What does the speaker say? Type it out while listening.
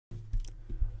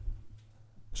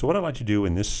So what I'd like to do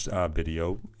in this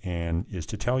video is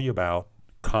to tell you about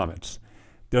comets.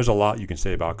 There's a lot you can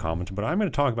say about comets, but I'm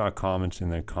going to talk about comets in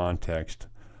the context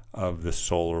of the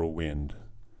solar wind,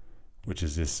 which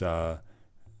is this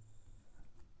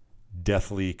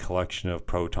deathly collection of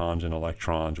protons and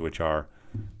electrons which are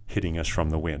hitting us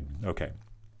from the wind. Okay,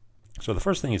 so the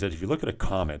first thing is that if you look at a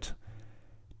comet,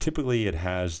 typically it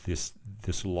has this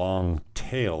long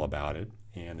tail about it,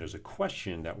 and there's a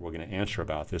question that we're going to answer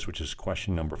about this, which is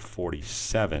question number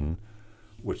 47,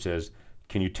 which says,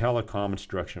 can you tell a comet's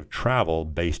direction of travel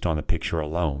based on the picture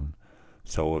alone?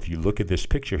 So if you look at this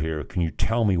picture here, can you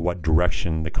tell me what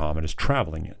direction the comet is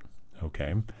traveling in?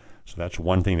 Okay, so that's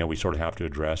one thing that we sort of have to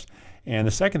address. And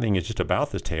the second thing is just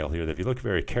about this tail here, that if you look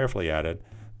very carefully at it,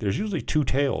 there's usually two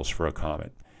tails for a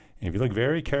comet. And if you look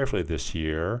very carefully at this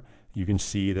here, you can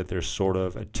see that there's sort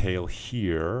of a tail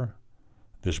here,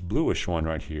 this bluish one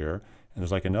right here, and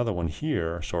there's like another one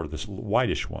here, sort of this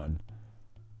whitish one.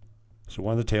 So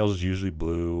one of the tails is usually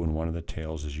blue and one of the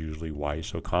tails is usually white.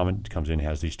 So a comet comes in and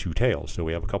has these two tails. So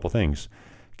we have a couple things.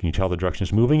 Can you tell the direction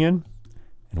it's moving in?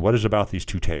 And what is about these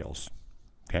two tails?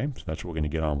 Okay, so that's what we're going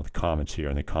to get on with comets here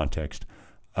in the context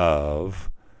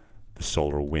of the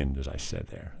solar wind, as I said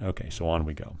there. Okay, so on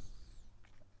we go.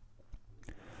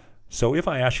 So if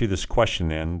I ask you this question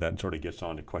then, that sort of gets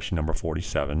on to question number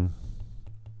 47.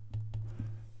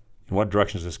 In what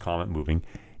direction is this comet moving?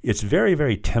 It's very,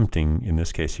 very tempting in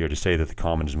this case here to say that the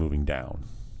comet is moving down.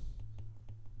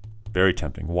 Very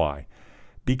tempting. Why?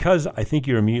 Because I think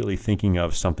you're immediately thinking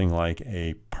of something like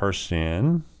a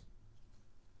person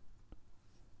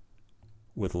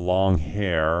with long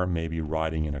hair, maybe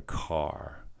riding in a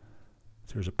car.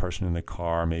 So there's a person in the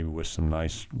car, maybe with some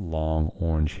nice long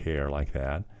orange hair like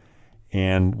that.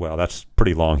 And, well, that's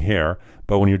pretty long hair.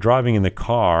 But when you're driving in the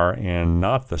car and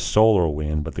not the solar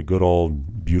wind, but the good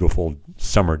old beautiful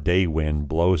summer day wind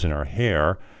blows in our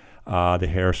hair, the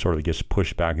hair sort of gets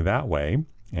pushed back that way.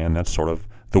 And that's sort of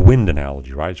the wind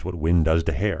analogy, right? It's what wind does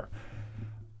to hair.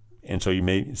 And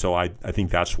so I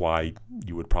think that's why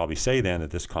you would probably say then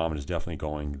that this comet is definitely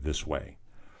going this way.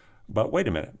 But wait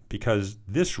a minute, because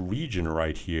this region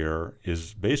right here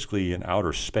is basically in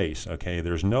outer space, okay?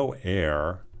 There's no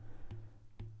air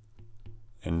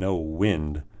and no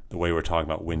wind the way we're talking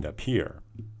about wind up here,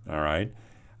 all right?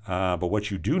 But what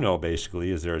you do know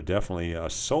basically is there's definitely a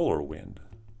solar wind.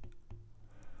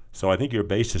 So I think your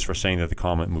basis for saying that the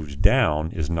comet moves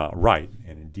down is not right.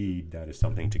 And indeed, that is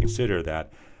something to consider,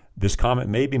 that this comet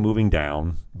may be moving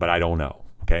down, but I don't know,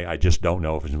 okay? I just don't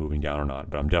know if it's moving down or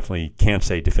not. But I'm definitely can't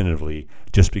say definitively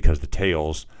just because the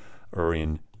tails are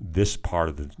in this part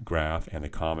of the graph and the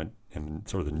comet and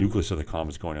sort of the nucleus of the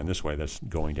comet is going on this way, that's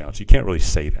going down. So you can't really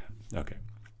say that. Okay.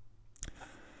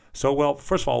 So, well,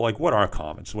 first of all, like, what are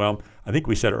comets? Well, I think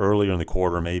we said earlier in the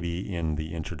quarter, maybe in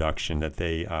the introduction, that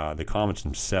the comets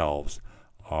themselves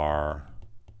are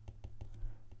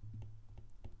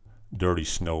dirty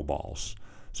snowballs.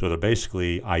 So they're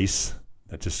basically ice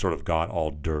that just sort of got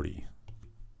all dirty.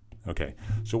 Okay,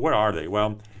 so what are they?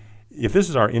 Well, if this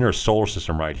is our inner solar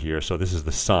system right here, so this is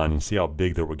the sun, and see how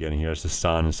big that we're getting here. It's the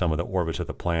sun and some of the orbits of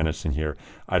the planets in here.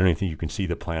 I don't even think you can see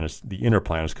the planets, the inner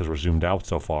planets, because we're zoomed out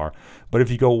so far. But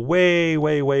if you go way,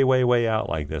 way, way, way, way out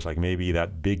like this, like maybe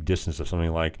that big distance of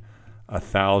something like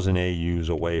 1,000 AUs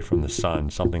away from the sun,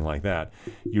 something like that,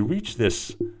 you reach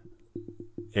this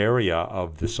area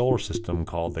of the solar system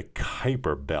called the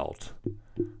Kuiper Belt.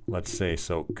 Let's say,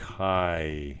 so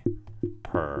Kuiper,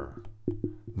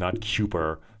 not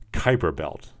Kuiper, Kuiper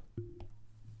Belt.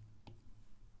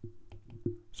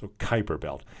 So Kuiper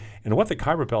Belt. And what the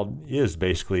Kuiper Belt is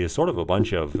basically is sort of a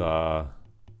bunch of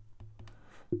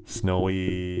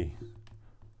snowy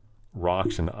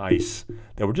rocks and ice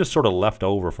that were just sort of left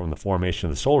over from the formation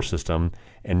of the solar system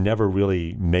and never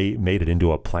really made it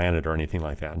into a planet or anything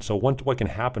like that. And so what can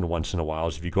happen once in a while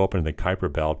is if you go up into the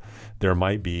Kuiper Belt, there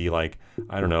might be, like,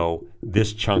 I don't know,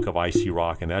 this chunk of icy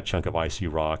rock and that chunk of icy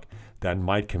rock that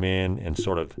might come in and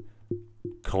sort of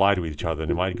collide with each other.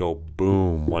 They might go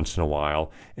boom once in a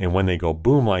while. And when they go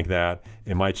boom like that,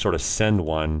 it might sort of send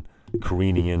one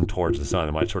careening in towards the sun.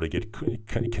 It might sort of get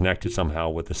connected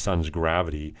somehow with the sun's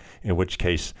gravity, in which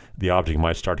case the object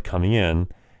might start coming in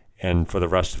and for the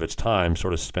rest of its time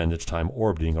sort of spend its time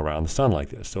orbiting around the sun like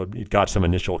this. So it got some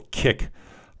initial kick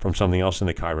from something else in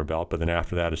the Kuiper Belt, but then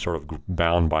after that it's sort of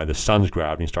bound by the sun's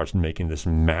gravity and starts making this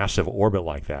massive orbit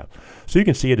like that. So you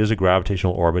can see it is a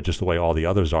gravitational orbit just the way all the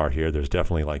others are here. There's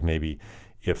definitely, like, maybe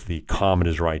if the comet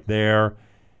is right there,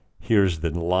 here's the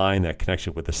line that connects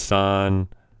it with the sun,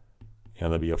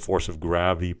 and there'll be a force of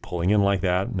gravity pulling in like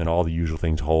that, and then all the usual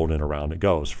things hold, and around it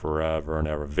goes forever and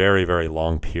ever. Very, very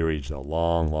long periods, though.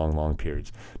 Long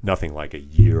periods. Nothing like a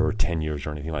year or 10 years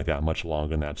or anything like that, much longer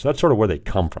than that. So that's sort of where they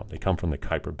come from. They come from the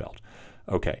Kuiper Belt.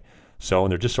 Okay, so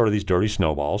and they're just sort of these dirty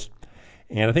snowballs.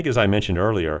 And I think, as I mentioned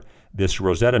earlier, this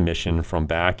Rosetta mission from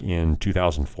back in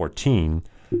 2014,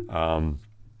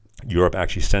 Europe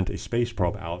actually sent a space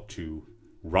probe out to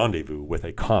rendezvous with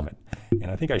a comet. And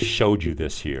I think I showed you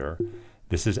this here.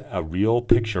 This is a real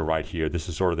picture right here. This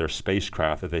is sort of their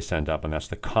spacecraft that they sent up, and that's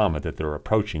the comet that they're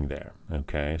approaching there.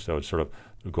 Okay, so it's sort of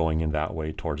going in that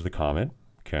way towards the comet.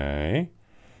 Okay,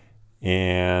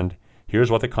 and here's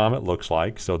what the comet looks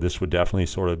like. So this would definitely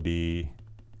sort of be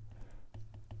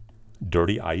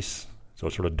dirty ice. So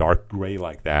it's sort of dark gray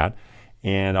like that.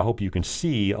 And I hope you can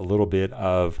see a little bit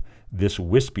of this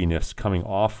wispiness coming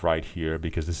off right here,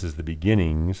 because this is the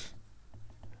beginnings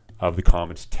of the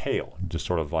comet's tail, just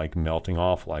sort of like melting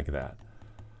off like that.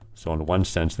 So in one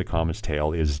sense, the comet's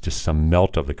tail is just some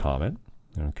melt of the comet.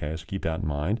 Okay, so keep that in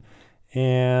mind.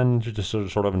 And just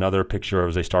sort of another picture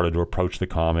as they started to approach the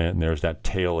comet, and there's that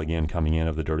tail again coming in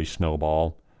of the dirty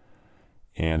snowball.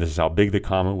 And this is how big the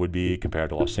comet would be compared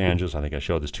to Los Angeles. I think I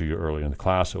showed this to you earlier in the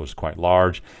class. So it was quite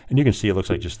large. And you can see it looks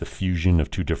like just the fusion of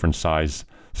two different size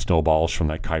snowballs from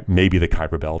that, maybe the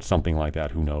Kuiper Belt, something like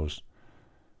that, who knows.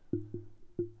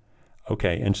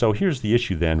 Okay, and so here's the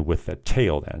issue then with the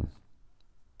tail then.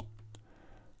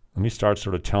 Let me start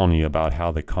sort of telling you about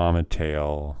how the comet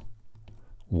tail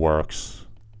works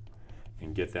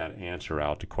and get that answer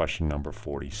out to question number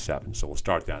 47. So we'll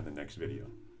start that in the next video.